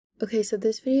Okay, so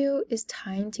this video is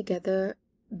tying together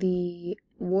the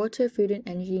water, food, and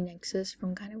energy nexus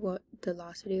from kind of what the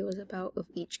last video was about of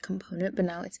each component, but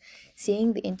now it's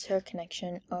seeing the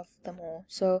interconnection of them all.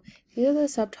 So these are the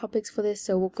subtopics for this.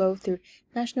 So we'll go through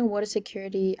national water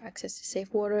security, access to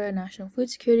safe water, national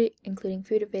food security, including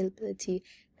food availability,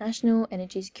 national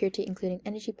energy security, including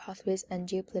energy pathways and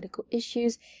geopolitical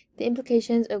issues, the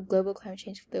implications of global climate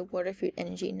change for the water, food,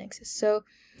 energy nexus. So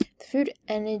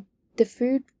the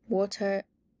food, water,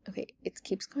 okay, it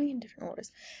keeps going in different orders.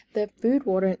 The food,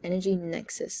 water, and energy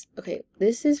nexus. Okay,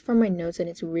 this is from my notes and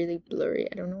it's really blurry.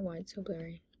 I don't know why it's so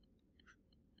blurry.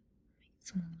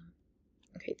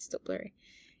 Okay, it's still blurry.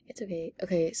 It's okay.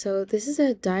 Okay, so this is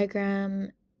a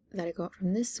diagram that I got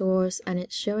from this source and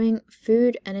it's showing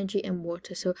food, energy, and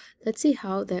water. So let's see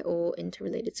how they're all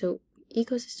interrelated. So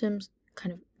ecosystems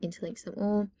kind of interlinks them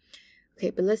all. Okay,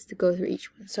 but let's go through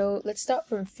each one. So let's start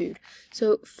from food.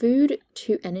 So food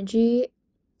to energy,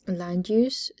 land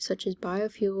use, such as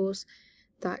biofuels,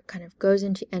 that kind of goes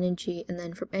into energy. And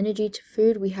then from energy to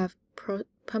food, we have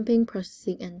pumping,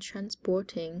 processing, and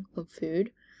transporting of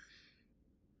food.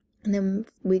 And then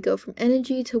we go from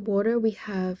energy to water, we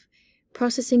have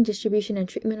processing, distribution, and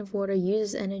treatment of water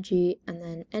uses energy. And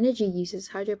then energy uses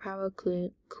hydropower,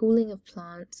 cooling of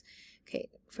plants. Okay,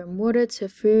 from water to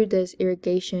food, there's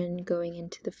irrigation going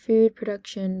into the food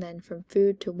production. Then from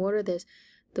food to water, there's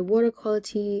the water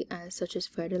quality, such as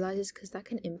fertilizers, because that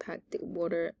can impact the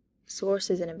water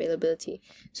sources and availability.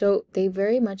 So they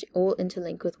very much all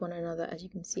interlink with one another, as you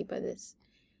can see by this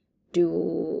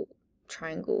dual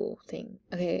triangle thing.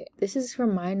 Okay, this is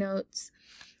from my notes.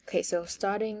 Okay, so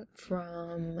starting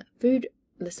from food,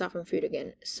 let's start from food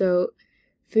again. So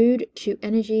food to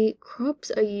energy, crops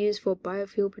are used for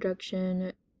biofuel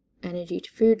production. Energy to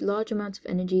food, large amounts of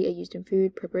energy are used in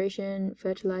food preparation,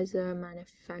 fertilizer,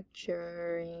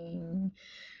 manufacturing,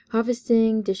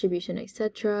 harvesting, distribution,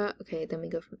 etc. Okay, then we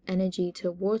go from energy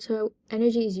to water.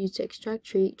 Energy is used to extract,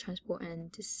 treat, transport,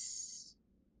 and distribute,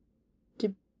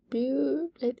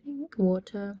 I think,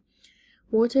 water.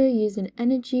 Water used in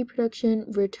energy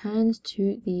production returns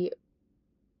to the,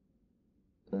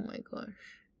 oh my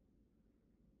gosh,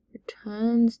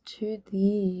 returns to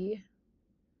the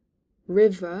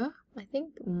river, I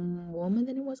think, warmer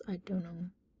than it was. I don't know.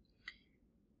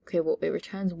 Okay, well, it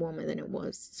returns warmer than it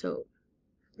was, so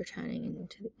returning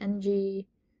into the energy.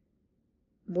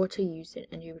 Water used in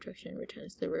energy production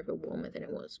returns to the river warmer than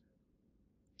it was.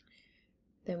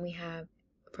 Then we have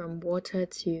from water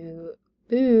to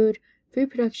food. Food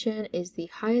production is the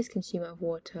highest consumer of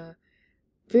water.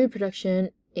 Food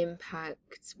production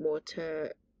impacts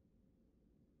water.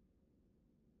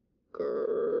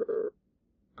 Oh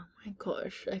my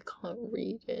gosh, I can't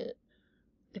read it.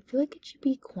 I feel like it should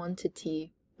be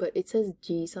quantity, but it says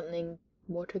G something,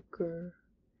 water.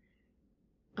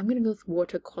 I'm gonna go with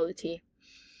water quality.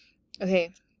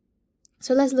 Okay,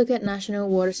 so let's look at national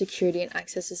water security and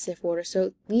access to safe water.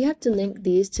 So we have to link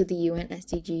these to the UN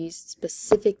SDGs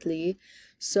specifically.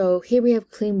 So here we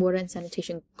have clean water and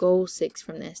sanitation, goal 6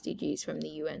 from the SDGs from the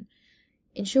UN.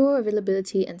 Ensure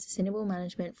availability and sustainable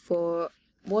management for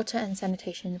water and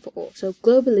sanitation for all. So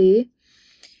globally,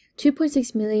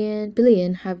 2.6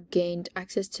 billion have gained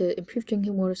access to improved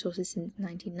drinking water sources since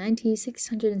 1990.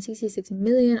 666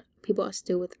 million people are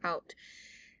still without.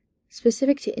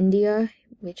 Specific to India,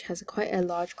 which has quite a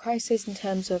large crisis in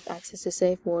terms of access to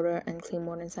safe water and clean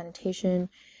water and sanitation,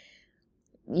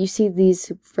 you see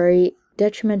these very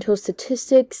detrimental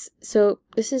statistics. So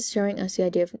this is showing us the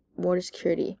idea of water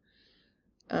security.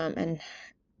 And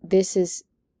this is,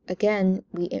 again,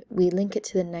 we link it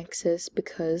to the nexus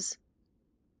because,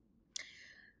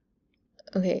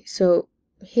 okay, so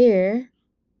here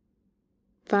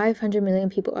 500 million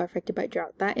people are affected by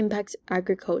drought. That impacts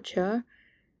agriculture,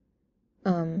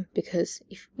 because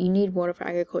if you need water for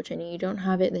agriculture and you don't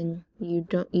have it, then you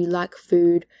lack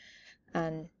food.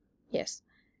 And yes,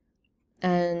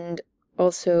 and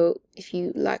also if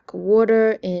you lack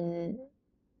water in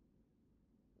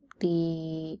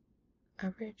the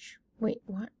average,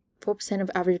 4%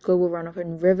 of average global runoff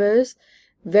in rivers,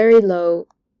 very low,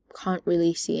 can't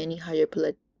really see any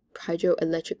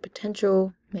hydroelectric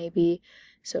potential, maybe.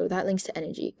 So that links to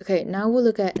energy. Okay, now we'll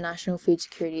look at national food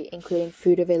security, including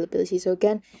food availability. So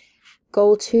again,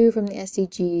 goal 2 from the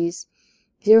SDGs,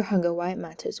 zero hunger, why it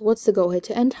matters. What's the goal here?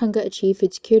 To end hunger, achieve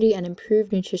food security, and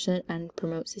improve nutrition and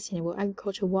promote sustainable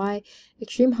agriculture. Why?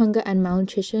 Extreme hunger and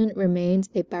malnutrition remains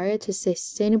a barrier to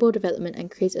sustainable development and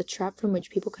creates a trap from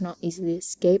which people cannot easily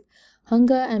escape.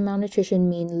 Hunger and malnutrition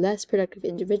mean less productive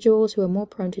individuals who are more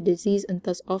prone to disease and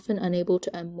thus often unable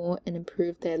to earn more and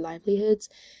improve their livelihoods.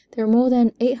 There are more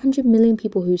than 800 million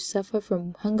people who suffer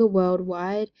from hunger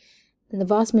worldwide, and the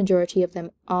vast majority of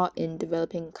them are in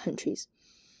developing countries.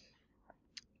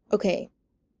 Okay,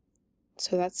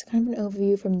 so that's kind of an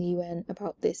overview from the UN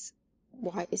about this.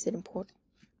 Why is it important?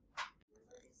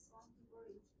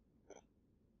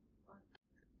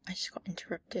 I just got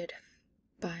interrupted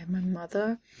by my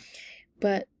mother.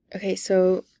 But okay,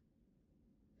 so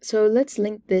let's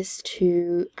link this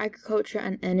to agriculture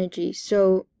and energy.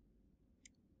 So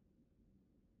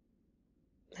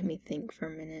let me think for a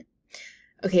minute.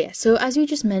 Okay, so as we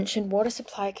just mentioned, water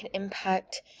supply can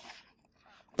impact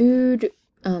food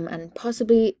and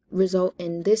possibly result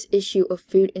in this issue of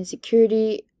food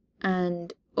insecurity,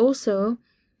 and also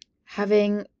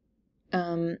having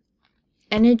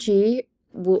energy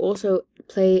will also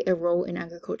play a role in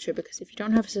agriculture, because if you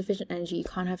don't have sufficient energy, you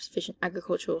can't have sufficient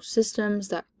agricultural systems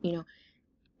that, you know,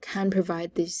 can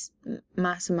provide these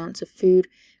mass amounts of food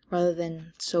rather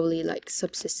than solely like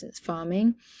subsistence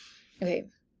farming. Okay,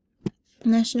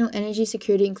 national energy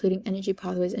security, including energy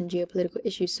pathways and geopolitical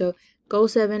issues. So Goal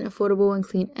 7, affordable and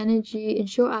clean energy.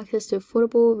 Ensure access to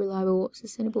affordable, reliable,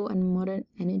 sustainable, and modern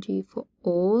energy for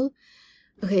all.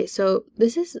 Okay, so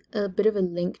this is a bit of a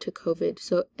link to COVID.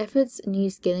 So efforts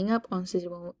need scaling up on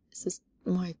sustainable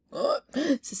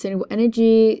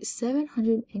energy.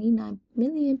 789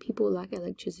 million people lack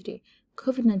electricity.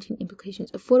 COVID-19 implications.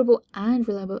 Affordable and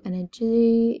reliable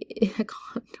energy. I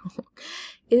can't talk.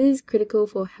 It is critical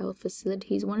for health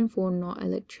facilities. 1 in 4 not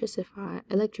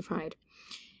electrified.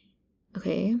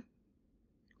 Okay.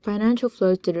 Financial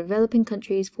flows to developing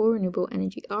countries for renewable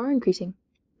energy are increasing.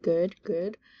 Good.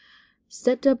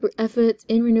 Stepped up efforts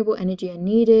in renewable energy are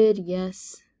needed.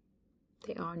 Yes,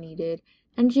 they are needed.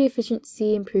 Energy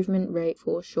efficiency improvement rate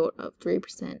falls short of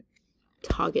 3%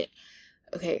 target.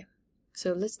 Okay,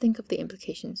 so let's think of the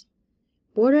implications.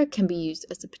 Water can be used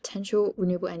as a potential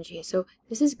renewable energy. So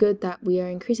this is good that we are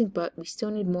increasing, but we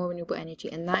still need more renewable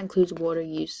energy, and that includes water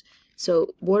use.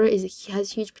 So water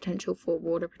has huge potential for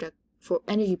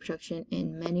energy production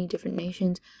in many different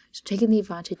nations. So taking the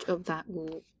advantage of that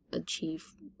will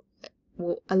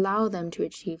allow them to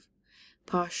achieve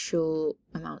partial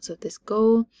amounts of this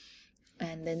goal.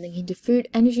 And then linking to food,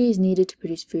 energy is needed to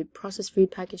produce food, process food,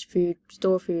 package food,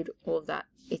 store food, all of that.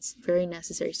 It's very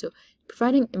necessary. So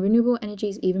providing renewable energy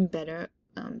is even better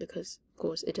because, of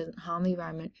course, it doesn't harm the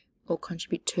environment or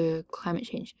contribute to climate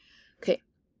change. Okay,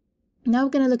 now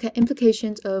we're going to look at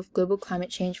implications of global climate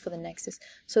change for the nexus.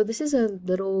 So this is a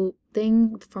little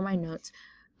thing from my notes,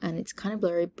 and it's kind of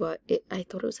blurry, but I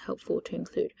thought it was helpful to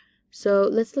include. So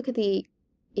let's look at the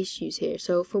issues here.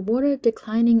 So for water,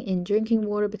 declining in drinking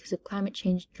water because of climate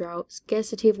change, drought,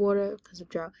 scarcity of water because of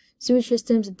drought, sewage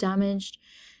systems damaged,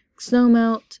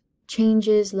 snowmelt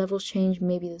changes, levels change,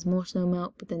 maybe there's more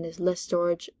snowmelt, but then there's less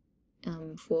storage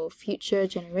for future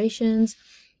generations.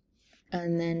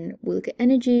 And then we'll look at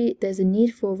energy. There's a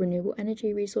need for renewable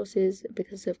energy resources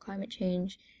because of climate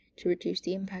change to reduce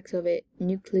the impacts of it.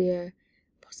 Nuclear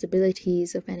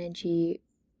possibilities of energy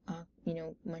are,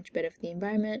 much better for the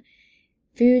environment.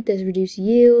 Food, there's reduced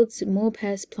yields, more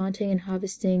pests, planting and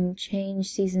harvesting,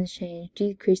 seasons change,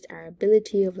 decreased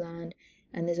arability of land,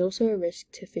 and there's also a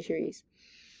risk to fisheries.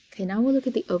 Okay, now we'll look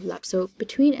at the overlap. So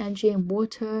between energy and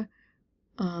water,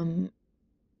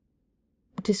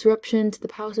 disruption to the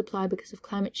power supply because of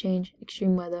climate change,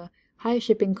 extreme weather, higher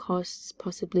shipping costs,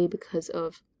 possibly because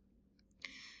of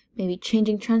maybe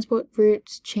changing transport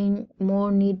routes,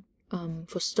 more need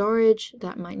for storage,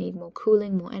 that might need more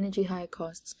cooling, more energy, higher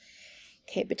costs.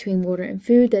 Okay, between water and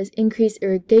food, there's increased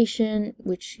irrigation,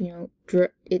 which,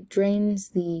 it drains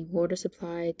the water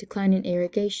supply, decline in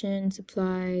irrigation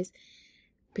supplies.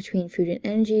 Between food and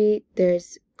energy,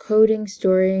 there's cooling,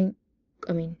 storing,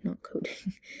 and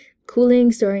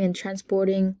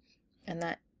transporting, and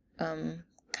that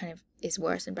kind of is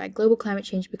worsened by global climate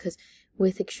change, because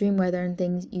with extreme weather and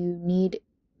things,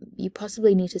 you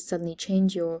possibly need to suddenly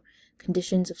change your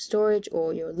conditions of storage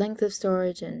or your length of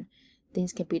storage, and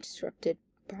things can be disrupted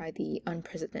by the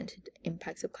unprecedented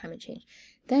impacts of climate change.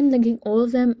 Then linking all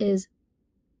of them is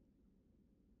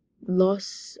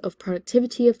loss of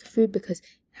productivity of the food, because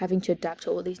having to adapt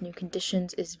to all these new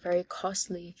conditions is very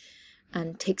costly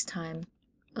and takes time.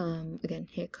 Again,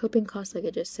 here, coping costs, like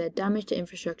I just said, damage to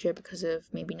infrastructure because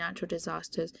of maybe natural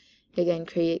disasters, again,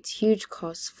 creates huge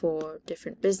costs for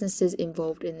different businesses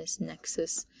involved in this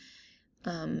nexus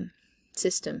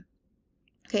system.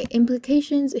 Okay,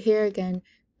 implications here again,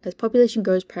 As population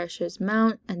grows, pressures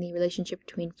mount, and the relationship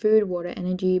between food, water,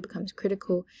 energy becomes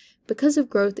critical. Because of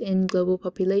growth in global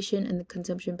population and the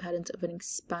consumption patterns of an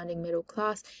expanding middle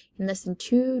class, in less than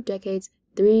 2 decades,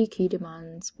 3 key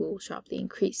demands will sharply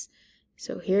increase.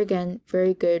 So here again,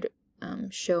 very good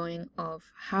showing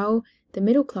of how the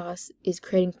middle class is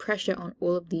creating pressure on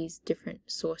all of these different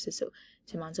sources. So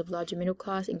demands of larger middle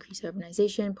class, increased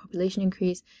urbanization, population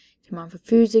increase, demand for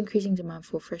food is increasing, demand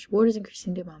for fresh water is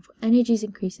increasing, demand for energy is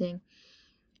increasing.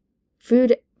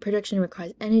 Food production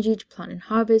requires energy to plant and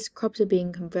harvest. Crops are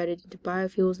being converted into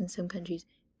biofuels in some countries.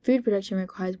 Food production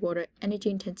requires water.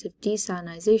 Energy-intensive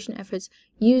desalination efforts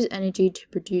use energy to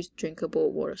produce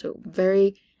drinkable water. So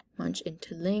very much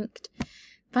interlinked.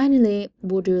 Finally,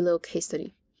 we'll do a little case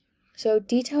study. So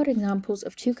detailed examples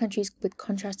of 2 countries with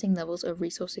contrasting levels of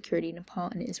resource security, Nepal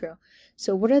and Israel.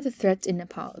 So what are the threats in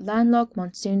Nepal? Landlocked,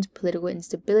 monsoons, political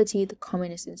instability. The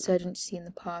communist insurgency in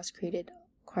the past created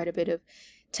quite a bit of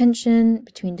tension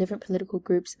between different political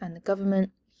groups and the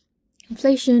government.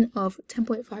 Inflation of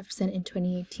 10.5% in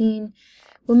 2018.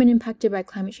 Women impacted by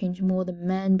climate change more than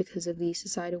men because of the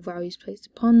societal values placed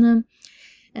upon them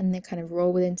and their kind of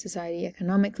role within society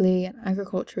economically and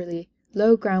agriculturally.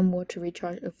 Low groundwater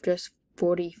recharge of just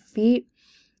 40 feet.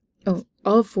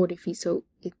 Of 40 feet. So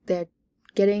they're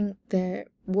getting their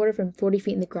water from 40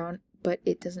 feet in the ground, but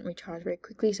it doesn't recharge very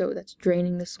quickly. So that's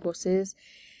draining the sources.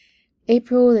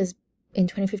 In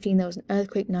 2015, there was an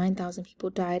earthquake, 9,000 people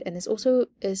died, and there's also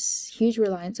a huge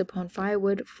reliance upon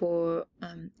firewood for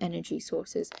energy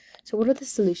sources. So what are the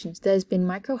solutions? There's been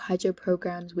micro hydro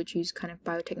programs which use kind of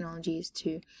biotechnologies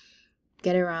to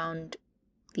get around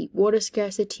the water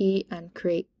scarcity and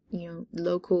create,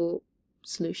 local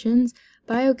solutions.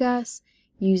 Biogas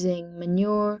using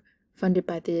manure funded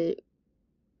by the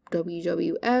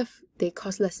WWF. They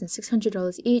cost less than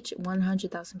 $600 each.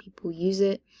 100,000 people use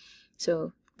it.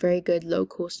 So very good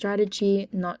local strategy,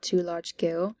 not too large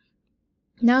scale.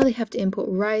 Now they have to import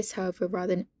rice, however,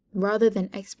 rather than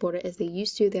export it as they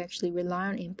used to, they actually rely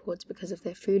on imports because of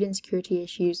their food insecurity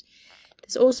issues.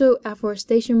 There's also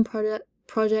afforestation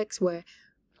projects where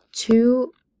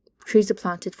 2 trees are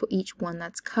planted for each one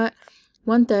that's cut.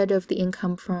 1/3 of the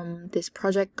income from this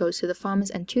project goes to the farmers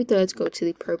and 2/3 go to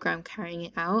the program carrying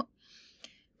it out.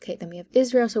 Okay, then we have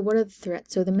Israel. So what are the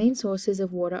threats? So the main sources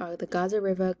of water are the Gaza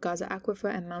River, Gaza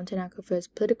Aquifer, and mountain aquifers.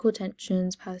 Political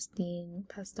tensions,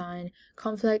 Palestine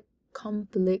conflict,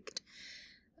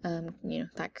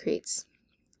 that creates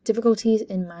difficulties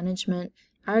in management,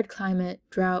 arid climate,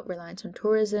 drought, reliance on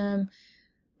tourism,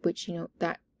 which,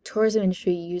 that tourism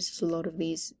industry uses a lot of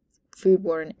these food,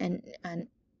 water, and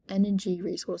energy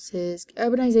resources.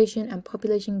 Urbanization and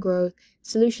population growth.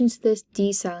 Solutions to this: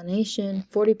 desalination,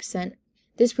 40%.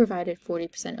 This provided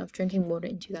 40% of drinking water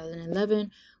in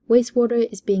 2011. Wastewater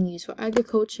is being used for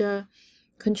agriculture.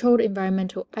 Controlled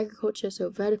environmental agriculture, so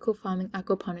vertical farming,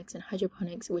 aquaponics, and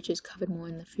hydroponics, which is covered more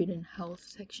in the food and health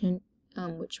section,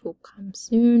 which will come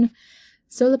soon.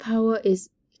 Solar power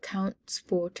accounts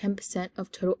for 10%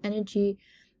 of total energy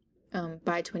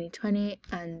by 2020,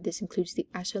 and this includes the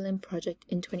Ashland project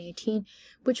in 2018,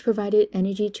 which provided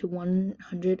energy to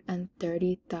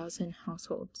 130,000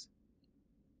 households.